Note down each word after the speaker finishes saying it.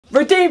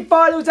Redeem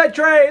finals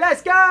entry,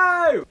 let's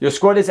go! Your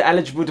squad is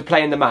eligible to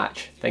play in the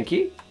match. Thank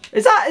you.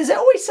 Is it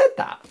always said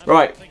that?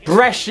 Right,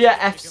 Brescia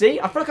FC.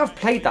 I feel like I've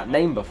played that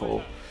name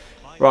before.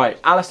 Right,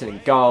 Allison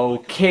in goal,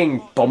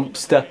 King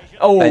Bompster.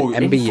 Oh,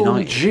 MB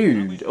United.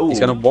 Jude. Ooh. He's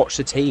going to watch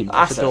the team.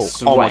 That's a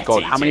oh my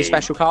god, how many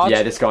special cards?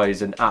 Yeah, this guy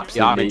is an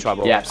absolute... Yeah, I'm in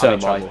trouble. Yeah, so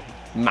am I.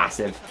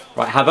 Massive.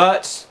 Right,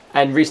 Havertz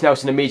and Reece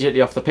Nelson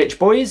immediately off the pitch,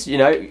 boys. You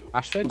know,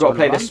 Ashford, got to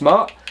play this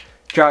smart.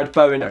 Jared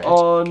Bowen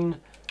on.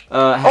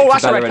 Oh,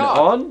 that's a red card.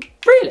 On.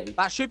 Really?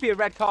 That should be a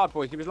red card,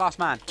 boys. He was last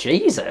man.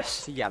 Jesus.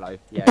 It's a yellow.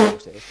 Yeah, of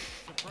course it is.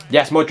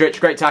 Yes, Modric,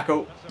 great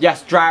tackle.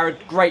 Yes,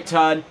 Jared, great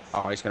turn.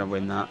 Oh, he's going to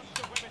win that.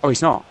 Oh,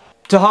 he's not.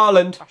 To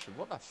Haaland.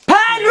 What the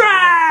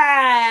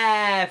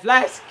Penrith!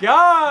 Let's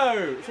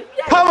go!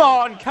 Come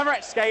on,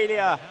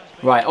 Kvaratskhelia.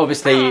 Right,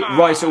 obviously,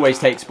 Rice always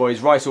takes,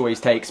 boys. Rice always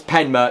takes.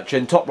 Pen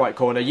Merchant, top right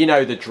corner. You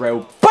know the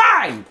drill.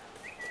 Bang!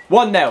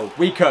 1-0.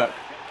 We cook.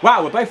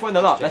 Wow, we're both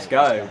 1-0 up. Let's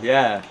go.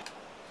 Yeah.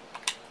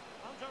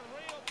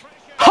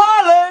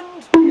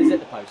 Haaland! Is it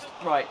the post?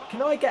 Right,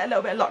 can I get a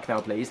little bit of luck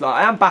now, please? Like,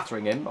 I am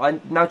battering him. I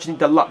now just need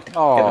the luck to get the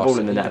ball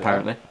in the net,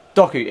 apparently.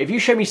 Doku, if you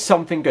show me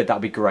something good,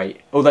 that'd be great.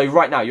 Although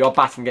right now you are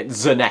batting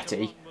against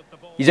Zanetti.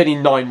 He's only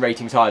 9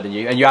 ratings higher than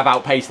you, and you have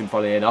outpaced him,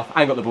 funnily enough,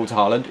 and got the ball to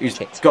Haaland, who's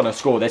going to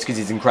score this because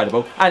he's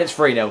incredible. And it's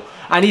 3-0.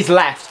 And he's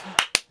left.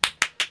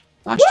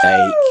 Nice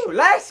take.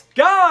 Let's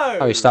go!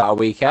 How you start a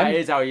weekend. That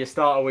is how you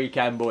start a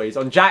weekend, boys.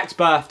 On Jack's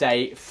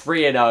birthday,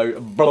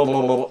 3-0. Blah,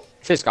 blah, blah.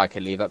 If this guy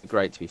can leave, that'd be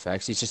great, to be fair,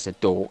 because he's just a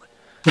dork.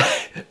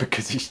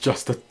 Because he's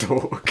just a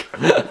dork.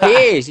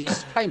 He is. He's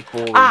just playing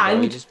boring.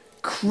 And... He just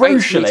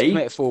crucially,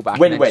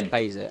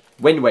 win-win.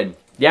 Win-win.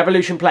 The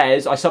Evolution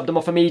players, I subbed them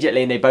off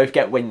immediately and they both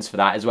get wins for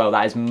that as well.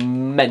 That is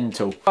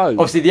mental. Oh.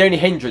 Obviously, the only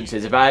hindrance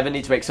is if I ever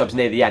need to make subs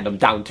near the end, I'm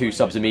down 2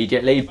 subs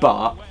immediately.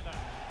 But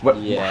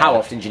yeah. How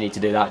often do you need to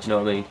do that? Do you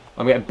know what I mean?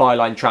 I'm getting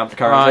byline tramped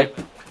currently.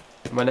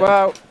 Right.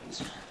 Well,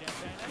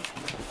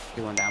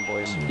 get one down,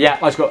 boys. Yeah,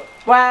 I just got...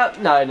 Well,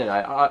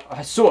 no.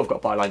 I sort of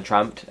got byline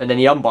tramped and then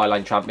he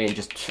unbyline tramped me and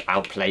just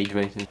outplayed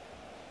me.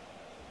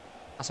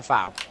 That's a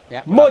foul.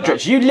 Yeah.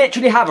 Modric, you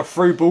literally have a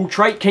through ball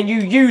trait. Can you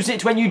use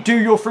it when you do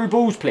your through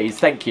balls, please?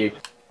 Thank you.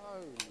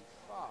 Oh,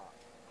 fuck.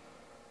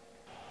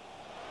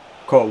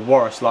 Cool,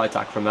 what a slide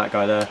tackle from that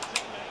guy there.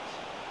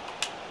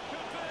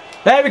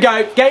 There we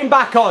go. Game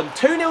back on.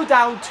 2-0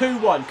 down,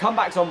 2-1.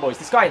 Comebacks on, boys.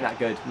 This guy ain't that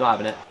good. Not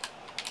having it.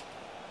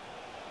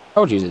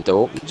 Told you he was a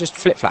dork. Just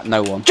flip-flap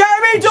no one.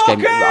 Jeremy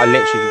Doku! I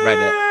literally read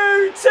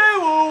it.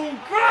 2-all.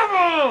 Come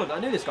on! I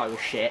knew this guy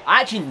was shit.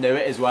 I actually knew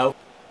it as well.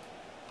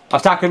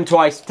 I've tackled him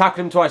twice.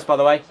 Tackled him twice, by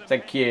the way.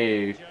 Thank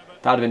you.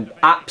 That would have been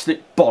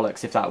absolute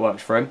bollocks if that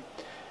worked for him.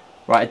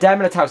 Right, Adair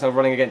Militao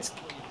running against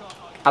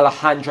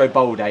Alejandro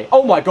Balde.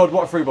 Oh my god,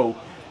 what a through ball.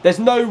 There's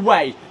no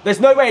way. There's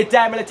no way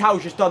Adair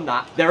Militao's just done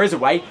that. There is a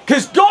way.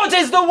 Because God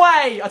is the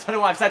way! I don't know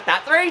why I've said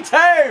that.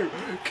 3-2!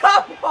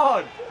 Come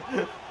on!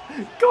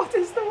 God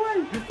is the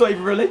way. Not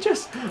even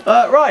religious.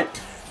 Right.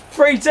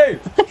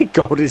 3-2.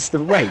 God is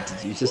the way.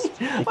 Did you just...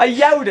 I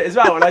yelled it as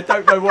well, and I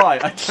don't know why.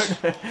 I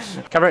don't know.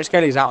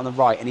 Kvaratskhelia out on the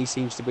right, and he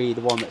seems to be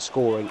the one that's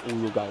scoring all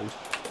your goals.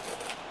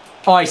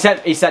 Oh, he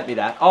sent me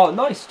that. Oh,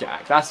 nice,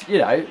 Jack. That's, you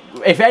know,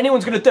 if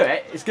anyone's going to do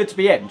it, it's good to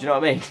be him. Do you know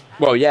what I mean?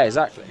 Well, yeah,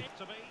 exactly.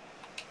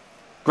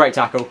 Great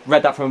tackle.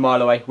 Read that from a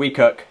mile away. We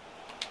cook.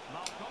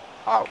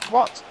 Oh,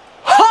 what?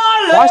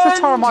 Haaland! Why is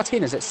Lautaro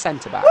Martinez at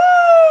centre-back?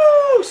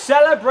 Woo!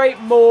 Celebrate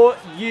more,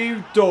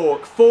 you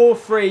dork.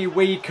 4-3,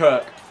 we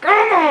cook.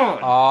 Come on!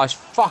 Oh, it's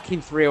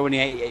fucking 3-0 in the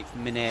 88th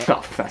minute.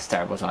 Oh, that's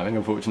terrible timing,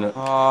 unfortunate.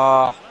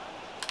 Oh.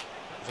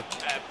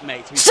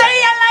 Mate, see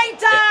you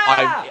later!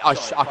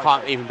 I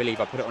can't even believe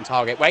I put it on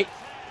target. Wait.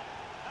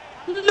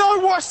 No,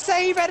 what a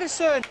save,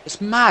 Edison! It's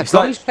mad. It's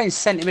like... He's playing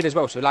centre mid as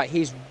well, so like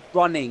he's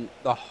running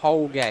the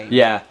whole game.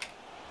 Yeah.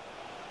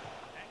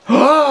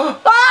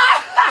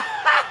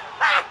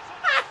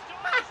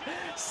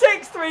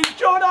 6-3,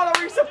 Jordan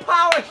Arisa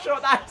power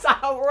shot. That's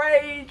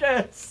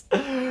outrageous.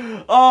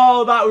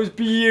 Oh, that was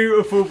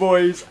beautiful,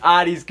 boys.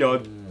 And he's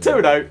gone.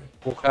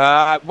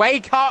 2-0.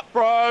 Wake up,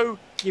 bro.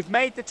 You've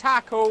made the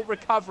tackle.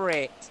 Recover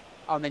it.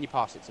 Oh, and then you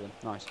pass it to him.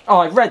 Nice. Oh,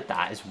 I read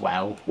that as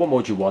well. What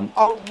more do you want?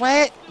 Oh,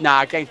 where?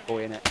 Nah, game's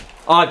boy, innit?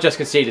 I've just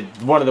conceded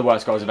one of the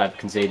worst goals I've ever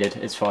conceded.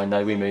 It's fine,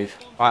 though. We move.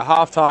 Right,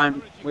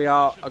 half-time. We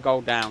are a goal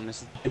down.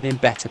 This is in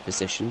better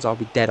positions. I'll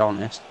be dead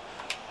honest.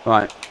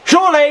 Right.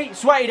 Surely!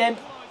 Sweated him.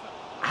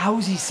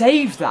 How's he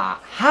saved that?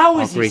 How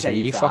has he saved that? Are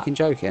you fucking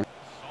joking?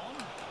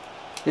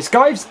 This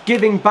guy's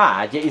giving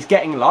bad, yet he's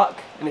getting luck,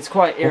 and it's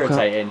quite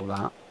irritating.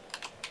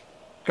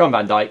 Go on,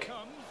 Van Dijk.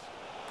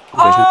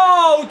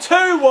 Oh,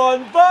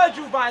 2-1.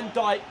 Virgil van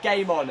Dijk,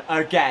 game on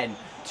again.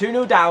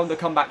 2-0 down, the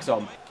comeback's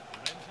on.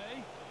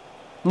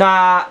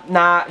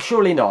 Nah,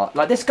 surely not.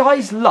 Like, this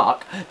guy's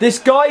luck is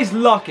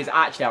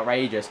actually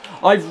outrageous.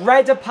 I've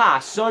read a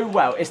pass so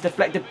well, it's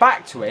deflected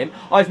back to him.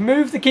 I've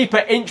moved the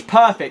keeper inch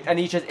perfect, and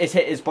it's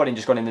hit his body and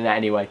just gone in the net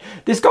anyway.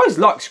 This guy's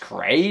luck's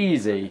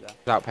crazy.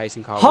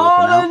 Outpacing Carl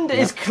Haaland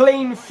is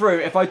clean through.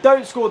 If I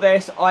don't score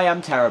this, I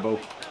am terrible.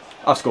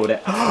 I've scored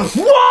it.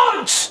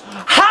 What?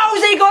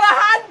 How's he got a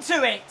hand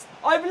to it?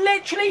 I've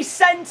literally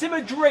sent him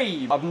a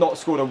dream. I've not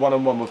scored a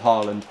one-on-one with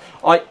Haaland.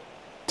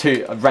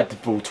 I've read the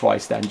ball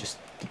twice then, just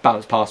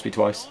bounced past me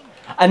twice.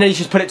 And then he's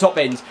just put it top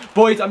bins.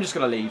 Boys, I'm just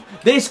going to leave.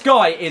 This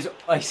guy is...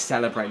 He's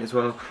celebrating as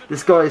well.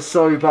 This guy is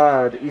so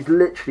bad. He's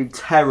literally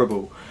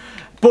terrible.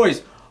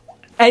 Boys,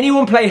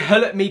 anyone play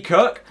Hull at me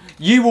Cook,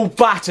 you will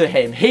batter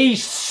him.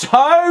 He's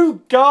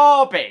so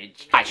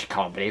garbage. I actually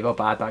can't believe how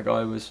bad that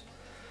guy was.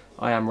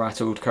 I am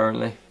rattled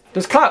currently.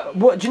 Does Klaus...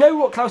 Do you know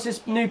what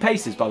Klaus's new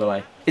pace is, by the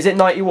way? Is it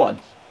 91?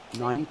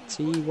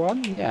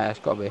 91? Yeah, it's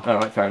got to be.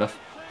 Alright, fair enough.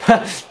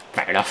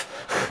 Fair enough.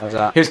 How's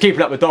that? He was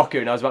keeping up with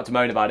Doku and I was about to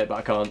moan about it, but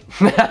I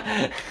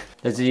can't.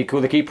 Does he call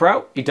the keeper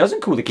out? He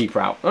doesn't call the keeper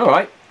out.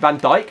 Alright. Van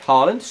Dijk,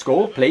 Haaland,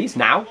 score, please,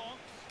 now.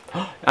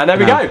 And there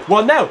we go.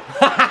 1-0. Oh,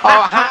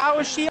 how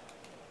is she?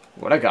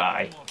 What a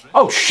guy.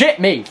 Oh, shit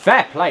me.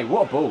 Fair play.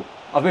 What a ball.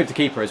 I've moved the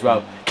keeper as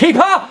well.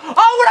 Keeper!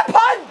 Oh, what a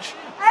punch!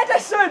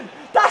 Edison!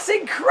 That's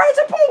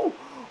incredible!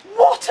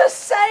 What a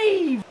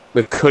save!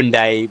 With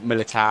Koundé,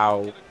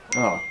 Militao.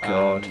 Oh,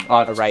 God.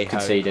 I've Arejo,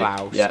 conceded.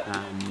 Klaus, Yeah.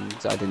 and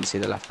I didn't see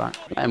the left back.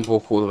 Let him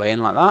walk all the way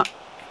in like that.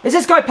 Is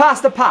this guy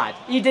past the pad?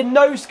 He did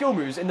no skill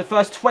moves in the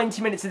first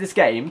 20 minutes of this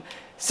game.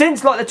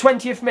 Since like the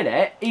 20th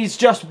minute, he's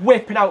just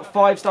whipping out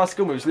 5-star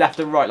skill moves left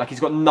and right like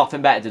he's got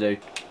nothing better to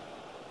do.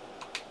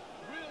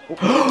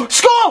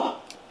 Score!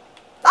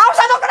 How's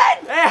that not got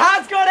in? It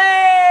has got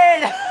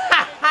in!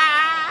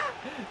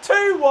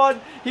 2-1.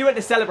 He went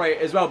to celebrate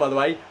as well, by the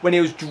way, when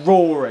he was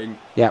drawing.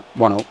 Yeah,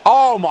 1-0.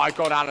 Oh my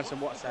God, Alisson,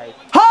 what a save.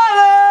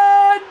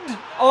 Haaland!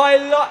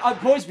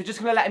 Boys, we're just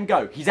going to let him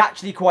go. He's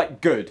actually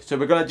quite good, so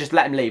we're going to just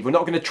let him leave. We're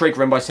not going to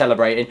trigger him by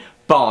celebrating.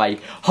 Bye.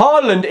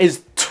 Haaland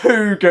is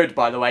too good,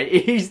 by the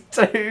way. He's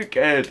too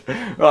good.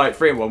 Right,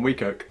 3-1, we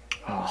cook.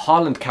 Oh,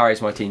 Haaland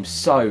carries my team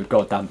so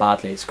goddamn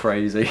badly. It's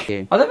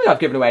crazy. I don't think I've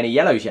given away any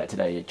yellows yet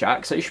today,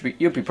 Jack, so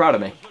you'll be proud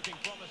of me.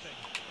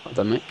 Well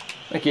done, mate.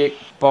 Thank you.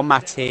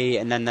 Bonmati,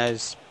 and then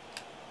there's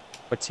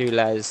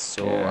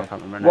Batules, or I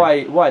can't remember.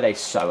 Why are they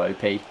so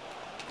OP?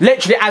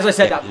 Literally, as I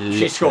said that,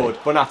 she scored.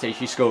 Bonmati,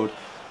 she scored.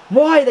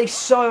 Why are they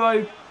so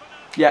OP?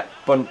 Yeah,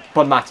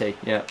 Bonmati.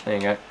 Yeah, there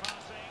you go.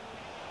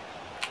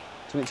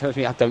 Something tells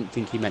me I don't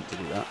think he meant to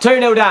do that.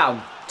 2-0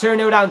 down.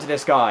 2-0 down to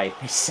this guy.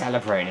 He's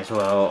celebrating as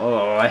well.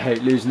 Oh, I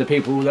hate losing the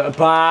people that are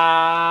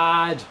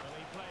bad.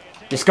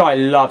 This guy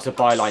loves a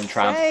byline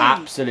tramp.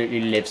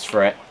 Absolutely lives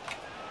for it.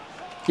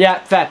 Yeah,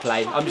 fair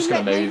play. I'm just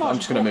going to move. I'm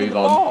just going to move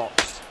on.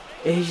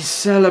 He's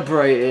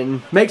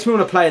celebrating. Makes me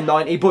want to play a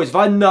 90. Boys, if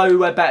I know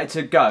where better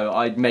to go,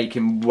 I'd make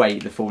him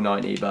wait the full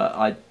 90, but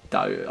I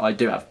don't. I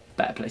do have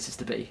better places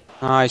to be.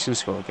 Oh, he's going to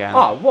score again.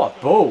 Oh, what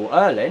a ball,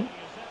 Erling.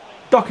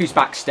 Doku's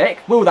back stick.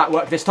 Will that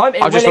work this time?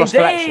 It I just will lost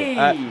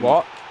indeed.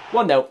 What?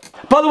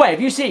 1-0. By the way,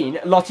 have you seen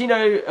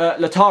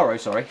Lautaro,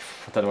 sorry.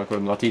 I don't know why I call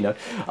him Latino.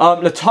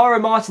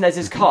 Lautaro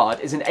Martinez's card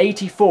is an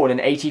 84 and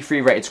an 83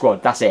 rated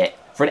squad. That's it.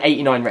 For an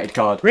 89 rated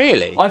card.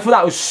 Really? I thought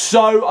that was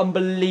so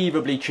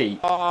unbelievably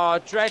cheap. Oh,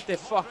 dread the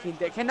fucking...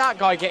 Can that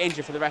guy get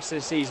injured for the rest of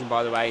the season,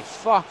 by the way?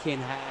 Fucking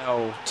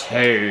hell.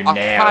 2-0. I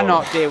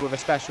cannot deal with a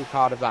special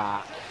card of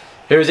that.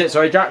 Who is it?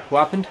 Sorry, Jack.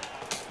 What happened?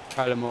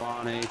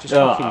 Colomorani just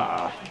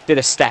fucking did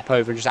a step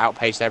over and just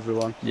outpaced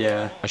everyone.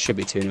 Yeah. I should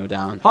be 2-0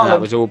 down. And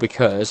that was all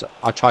because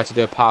I tried to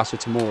do a pass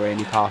with Tamori and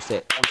he passed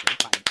it.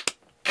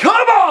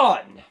 Come on!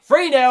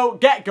 3-0,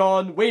 get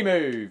gone, we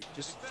move.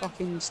 Just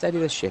fucking steady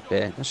the ship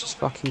here. Let's just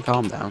fucking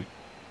calm down.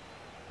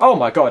 Oh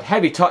my God,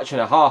 heavy touch and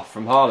a half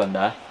from Haaland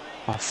there.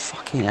 Oh,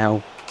 fucking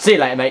hell. See you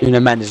later, mate. Nuno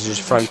Mendes has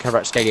just thrown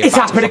Kvaratskhelia Stadium. It's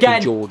happened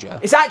again. Georgia.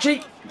 It's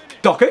actually...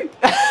 Doku.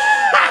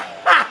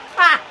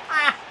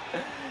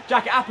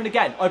 Jack, it happened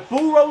again. I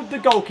ball rolled the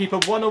goalkeeper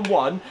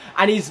one-on-one,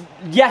 and he's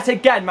yet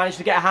again managed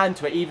to get a hand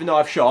to it, even though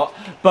I've shot.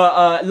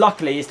 But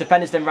luckily, his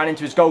defenders then ran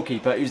into his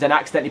goalkeeper, who's then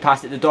accidentally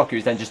passed it to Doku,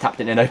 who's then just tapped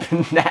it in an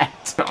open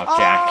net. Oh,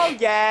 Jack. Oh,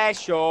 yeah,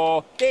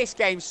 sure. This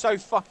game's so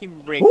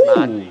fucking rigged, Ooh,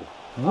 man.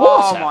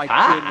 What oh, my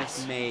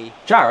goodness me.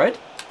 Jared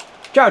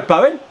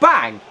Bowen,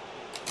 bang.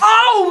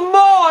 Oh,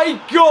 my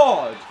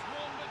God.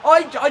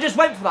 I just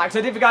went for that because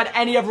I didn't think I had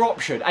any other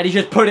option, and he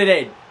just put it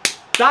in.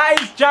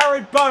 That is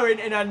Jared Bowen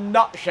in a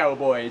nutshell,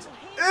 boys.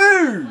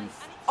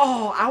 Oof!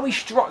 Oh, how he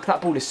struck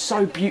that ball is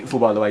so beautiful,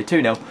 by the way.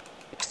 2-0.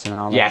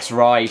 Yes,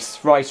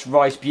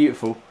 Rice,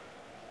 beautiful.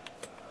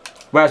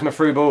 Where's my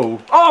through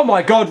ball? Oh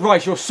my God,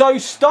 Rice, you're so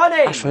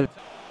stunning!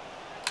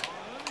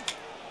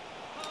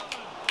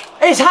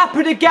 It's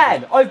happened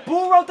again! I've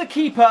ball rolled the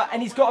keeper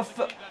and he's got a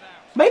foot.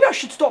 Maybe I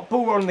should stop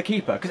ball rolling the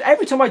keeper, because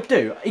every time I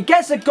do, he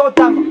gets a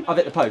goddamn... I've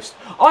hit the post.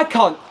 I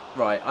can't...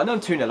 Right, I know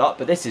I'm 2-0 up,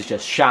 but this is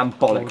just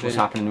shambolic what's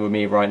happening with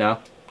me right now.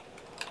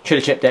 Should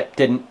have chipped it,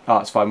 didn't. Oh,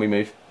 it's fine, we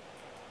move.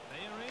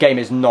 Game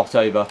is not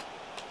over.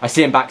 I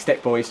see him back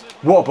stick, boys.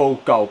 What a ball,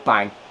 goal,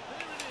 bang.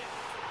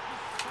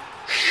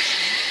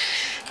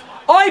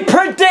 I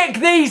predict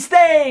these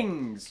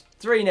things!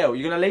 3-0,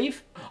 you going to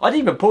leave? I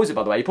didn't even pause it,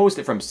 by the way. He paused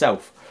it for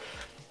himself.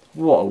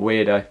 What a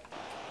weirdo.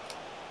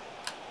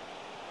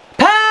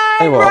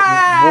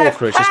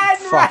 Walker is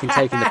just fucking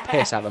taking the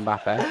piss out of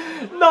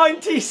Mbappe.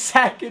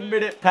 92nd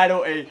minute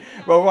penalty.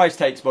 Well, Rice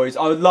takes, boys.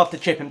 I would love to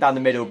chip him down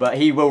the middle, but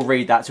he will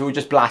read that, so we'll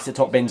just blast the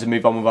top bins and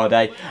move on with our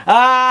day.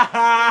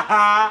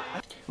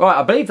 Right,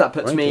 I believe that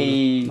puts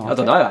me, I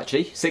don't know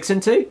actually,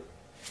 6-2?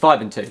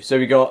 5-2. So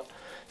we got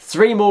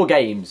 3 more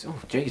games. Oh,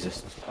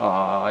 Jesus.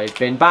 I've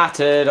been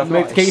battered. I've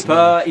moved the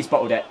keeper. He's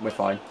bottled it. We're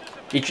fine.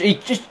 He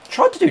just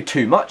tried to do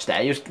too much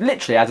there. He was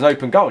literally had an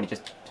open goal and he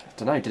just, I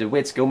don't know, did a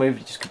weird skill move.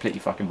 He just completely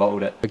fucking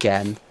bottled it.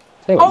 Again.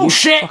 Oh,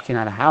 shit! Fucking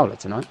had a howler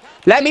tonight.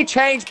 Let me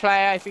change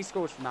player. If he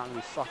scores from that, I'm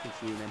going to be fucking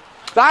fuming.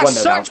 That's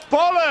such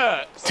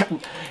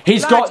bollocks!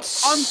 He's got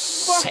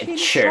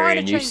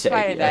Centurion, you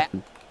said.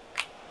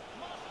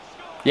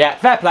 Yeah,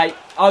 fair play.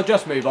 I'll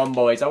just move on,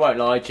 boys. I won't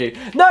lie to you.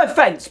 No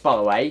offence, by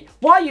the way.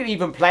 Why are you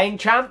even playing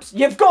champs?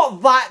 You've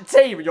got that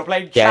team and you're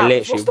playing champs. Yeah,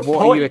 literally.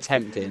 What are you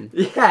attempting?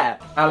 Yeah.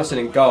 Alisson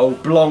in goal.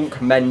 Blanc,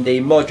 Mendy,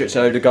 Modric,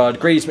 Odegaard,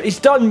 Griezmann. He's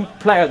done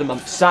player of the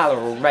month Salah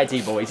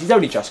already, boys. He's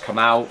only just come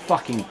out.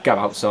 Fucking go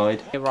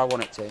outside. Here I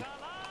want it to.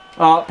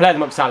 Player of the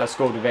month Salah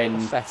scored within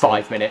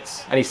 5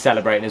 minutes. And he's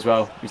celebrating as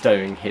well. He's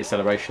doing his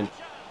celebration.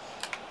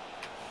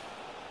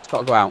 It's got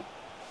to go out.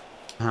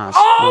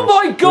 Oh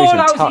my god,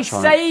 how did he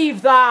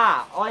save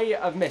that? I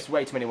have missed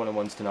way too many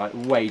one-on-ones tonight.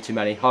 Way too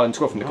many. Haaland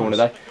scored from the corner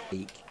though.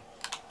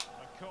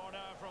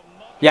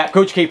 Yeah,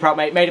 called your keeper out,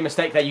 mate. Made a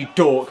mistake there, you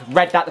dork.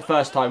 Read that the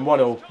first time.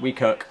 1-1. We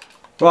cook.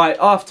 Right,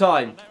 half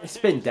time. It's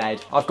been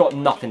dead. I've got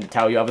nothing to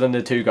tell you other than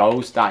the 2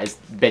 goals. That has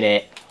been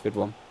it. Good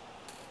one.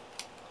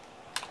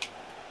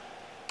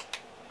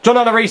 John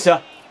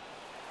Arisa.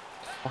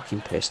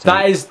 Fucking pissed.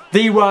 That is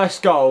the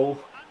worst goal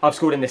I've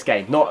scored in this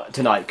game. Not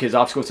tonight, because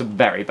I've scored some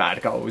very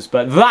bad goals.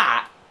 But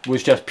that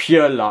was just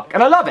pure luck.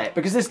 And I love it,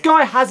 because this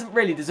guy hasn't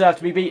really deserved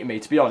to be beating me,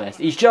 to be honest.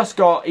 He's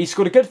scored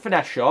a good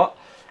finesse shot,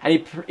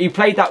 and he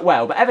played that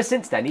well. But ever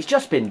since then, he's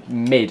just been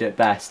mid at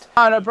best.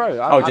 Oh, no, bro.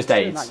 Just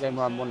in that game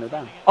where I'm 1-0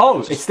 down.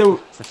 Oh, it's still...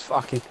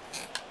 Fucking...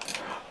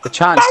 The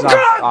chances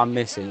I'm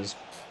missing is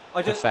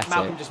pathetic.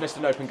 Malcolm just missed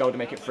an open goal to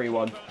make it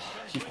 3-1.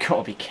 You've got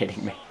to be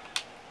kidding me.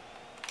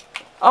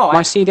 Oh,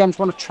 my CDMs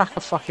want to track a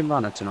fucking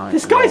runner tonight.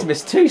 This guy's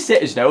missed 2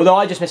 sitters though, although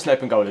I just missed an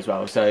open goal as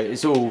well, so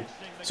it's all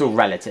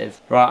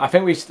relative. Right, I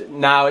think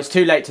now it's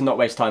too late to not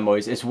waste time,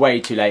 boys. It's way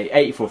too late.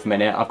 84th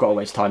minute. I've got to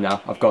waste time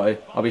now. I've got to.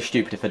 I'll be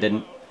stupid if I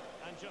didn't.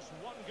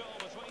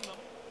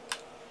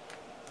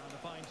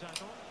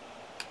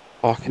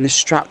 Oh, can this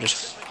strap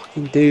just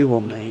fucking do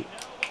one, mate?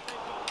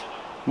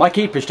 My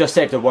keeper's just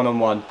saved a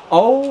one-on-one.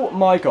 Oh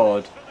my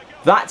god,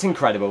 that's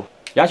incredible.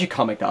 You actually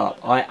can't make that up.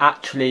 I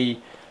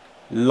actually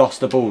lost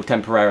the ball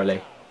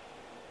temporarily.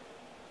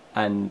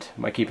 And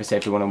my keeper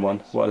saved a one-on-one.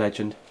 What a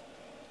legend.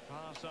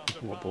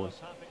 What boy?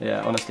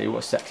 Yeah, honestly, what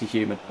a sexy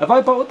human. Have I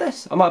bottled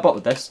this? I might have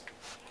bottled this.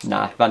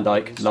 Nah, Van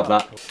Dijk. Love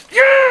that.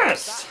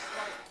 Yes!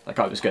 That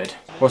guy was good.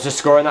 What's the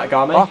score in that,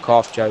 Garmin? Fuck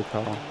off,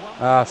 Joker.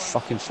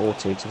 Fucking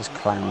 4-2 to this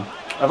clown.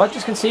 Have I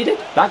just conceded?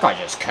 That guy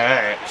just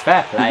cursed.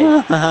 Fair play.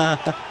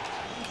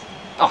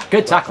 Oh,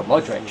 good tackle,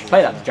 Modric.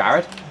 Play that to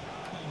Jared.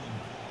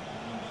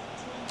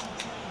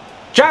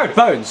 Jared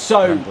Bowen's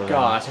so...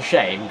 God, that's a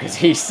shame, because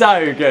he's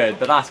so good,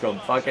 but that's gone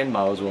fucking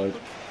miles wide.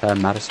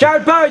 Madison.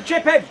 Jared Bowen,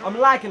 chip him! I'm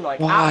lagging like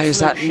Why is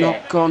that shit.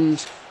 not gone?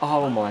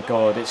 Oh my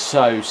god, it's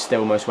so still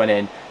almost went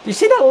in. Do you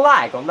see the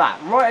lag on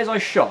that? Right as I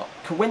shot.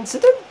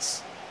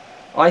 Coincidence?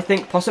 I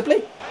think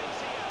possibly.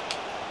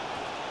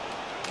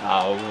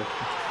 Oh.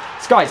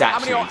 This guy's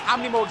actually... How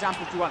many more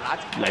examples do you want, lad?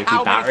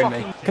 Low-key battering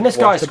me. Can this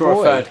guy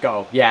score a 3rd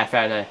goal? Yeah,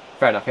 fair enough.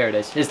 Fair enough, here it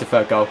is. Here's the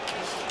 3rd goal.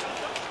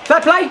 Fair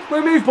play,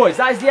 we move, boys.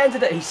 That is the end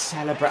of it. He's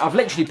celebrating. I've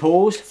literally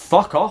paused.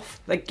 Fuck off.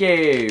 Thank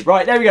you.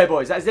 Right, there we go,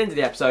 boys. That's the end of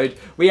the episode.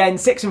 We end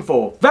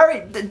 6-4.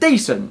 Very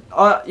decent.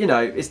 You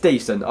know, it's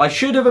decent. I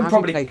should have and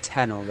probably played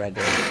 10 already.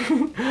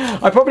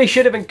 I probably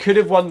should have and could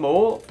have won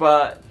more,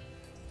 but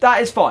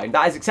that is fine.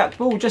 That is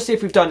acceptable. We'll just see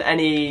if we've done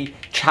any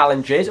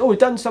challenges. Oh, we've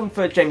done some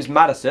for James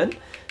Maddison,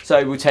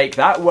 so we'll take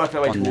that. Working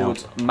our way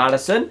towards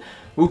Maddison.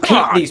 We'll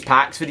keep these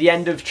packs for the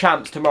end of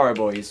champs tomorrow,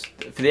 boys.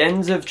 For the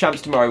ends of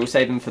champs tomorrow, we'll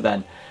save them for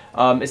then.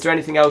 Is there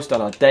anything else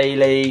done? Our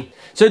daily.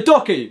 So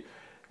Doku,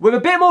 with a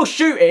bit more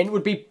shooting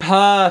would be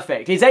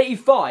perfect. His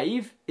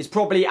 85 is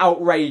probably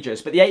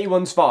outrageous, but the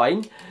 81's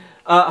fine.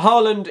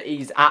 Haaland,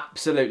 he's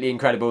absolutely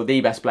incredible. The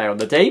best player on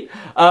the team.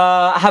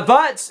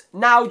 Havertz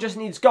now just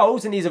needs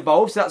goals and he's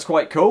evolved, so that's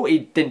quite cool. He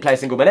didn't play a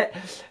single minute.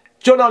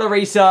 John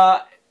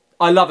Arisa,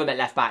 I love him at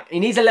left back.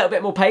 He needs a little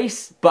bit more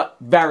pace, but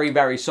very,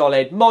 very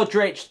solid.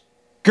 Modric,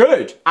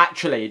 good,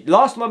 actually.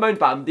 Last time I moaned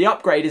about him, the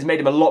upgrade has made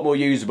him a lot more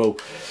usable.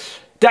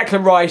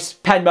 Declan Rice,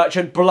 Pen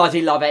Merchant, bloody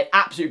love it.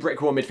 Absolute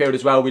brick wall midfield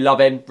as well. We love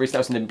him. Reece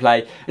Nelson didn't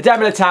play. Adem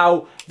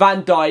Militao,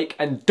 Van Dijk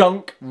and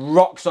Dunk,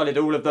 rock solid,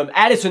 all of them.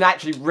 Edison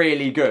actually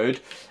really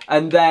good.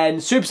 And then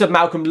Super Sub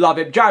Malcolm, love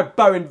him. Jared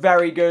Bowen,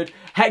 very good.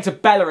 Hector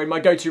Bellerin, my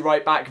go-to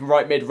right back,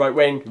 right mid, right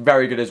wing,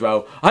 very good as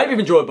well. I hope you've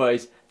enjoyed,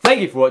 boys.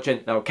 Thank you for watching,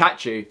 and I'll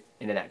catch you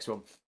in the next one.